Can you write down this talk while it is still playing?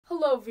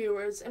Hello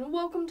viewers, and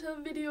welcome to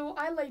a video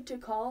I like to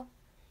call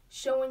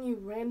showing you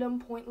random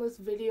pointless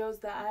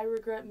videos that I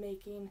regret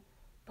making,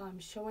 but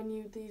I'm showing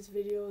you these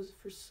videos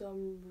for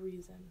some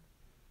reason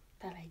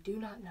that I do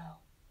not know.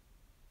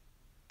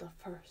 The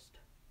first.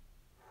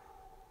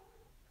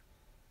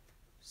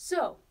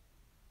 So,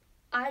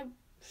 I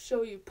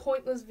show you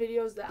pointless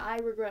videos that I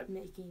regret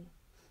making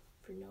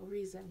for no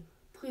reason.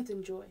 Please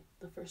enjoy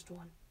the first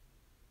one.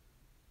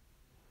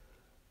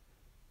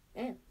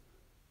 And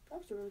that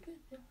was really good.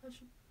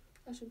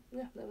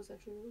 Yeah, that was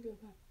actually really good.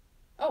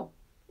 Oh,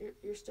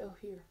 you're still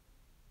here.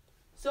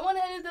 Someone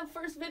edited the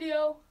first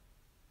video.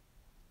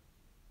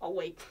 Oh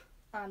wait,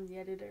 I'm the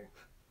editor.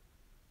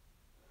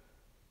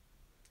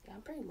 Yeah,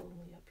 I'm pretty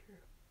lonely up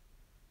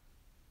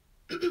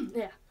here.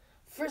 Yeah,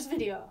 first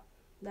video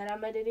that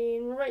I'm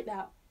editing right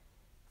now.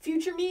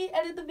 Future me,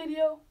 edit the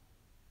video.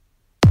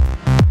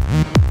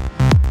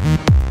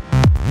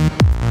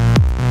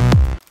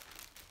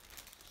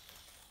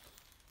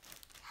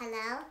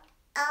 Hello?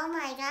 Oh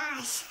my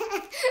gosh.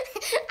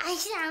 I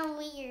sound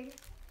weird.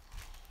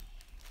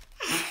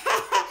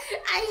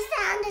 I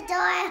sound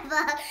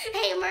adorable.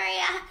 Hey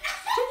Maria.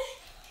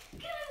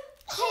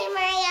 Hey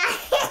Maria.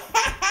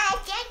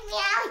 Check me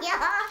out,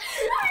 y'all.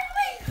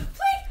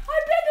 Please, I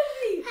beg of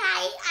thee.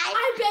 Hi, I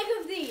beg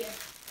of thee.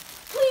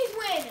 Please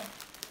win.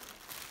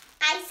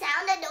 I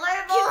sound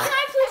adorable. Can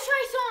I please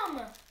try some?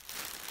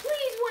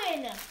 Please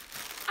win.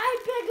 I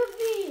beg of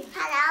thee.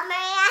 Hello,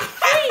 Maria.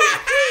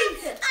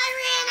 Please. I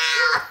ran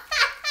out.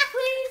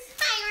 Please.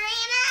 I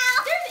ran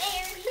out. There's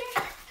air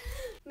here.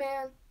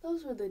 Man,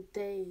 those were the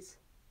days.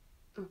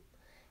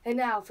 And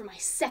now for my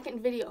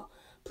second video.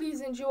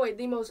 Please enjoy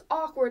the most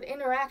awkward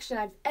interaction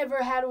I've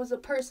ever had with a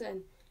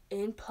person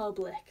in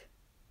public.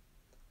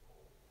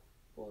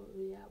 Well,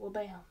 yeah, well,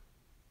 bam.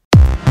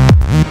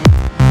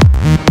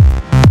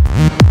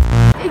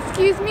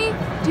 Excuse me,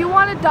 do you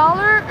want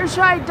 $1 or should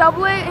I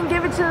double it and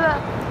give it to the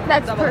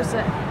next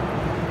person?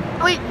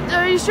 Wait,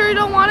 are you sure you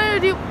don't want it or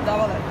do you?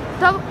 Double it.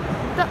 Double.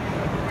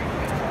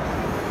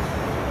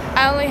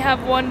 I only have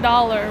 $1.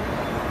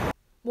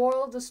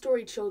 Moral of the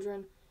story,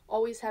 children,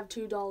 always have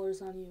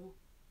 $2 on you.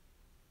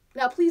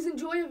 Now please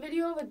enjoy a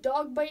video of a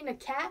dog biting a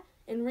cat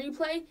in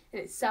replay,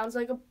 and it sounds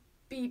like a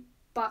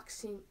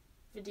beatboxing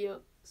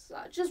video. So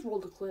just roll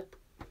the clip.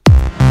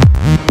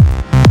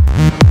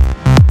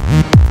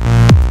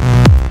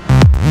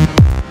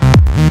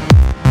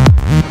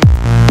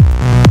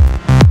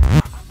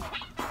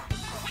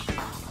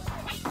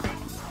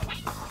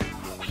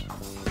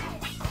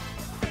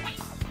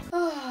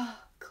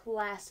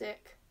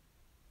 Classic.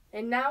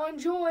 And now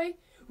enjoy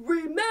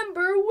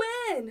Remember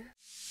When!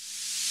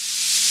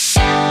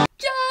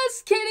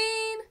 Just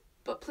kidding!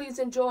 But please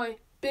enjoy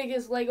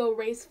biggest Lego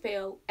race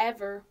fail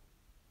ever.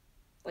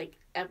 Like,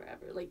 ever.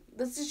 Like,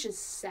 this is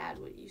just sad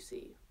what you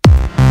see.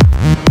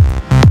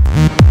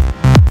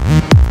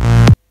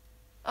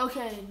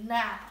 Okay,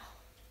 now.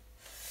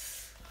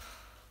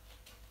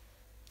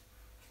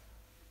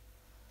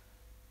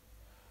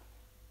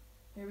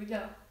 Here we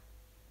go.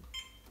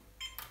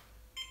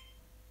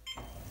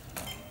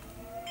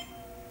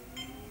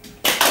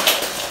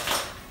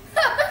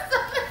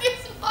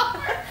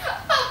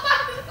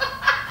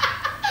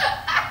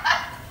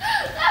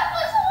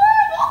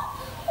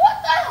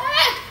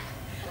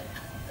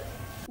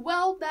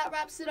 Well, that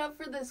wraps it up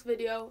for this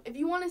video. If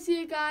you want to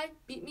see a guy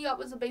beat me up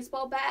with a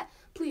baseball bat,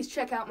 please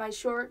check out my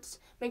shorts.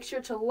 Make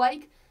sure to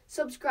like,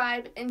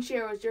 subscribe, and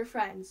share with your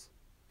friends.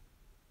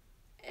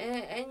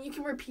 And you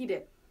can repeat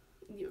it.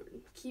 You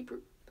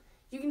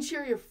can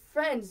share your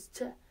friends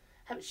to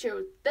have it share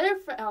with their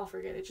friends. Oh,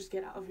 forget it. Just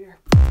get out of here.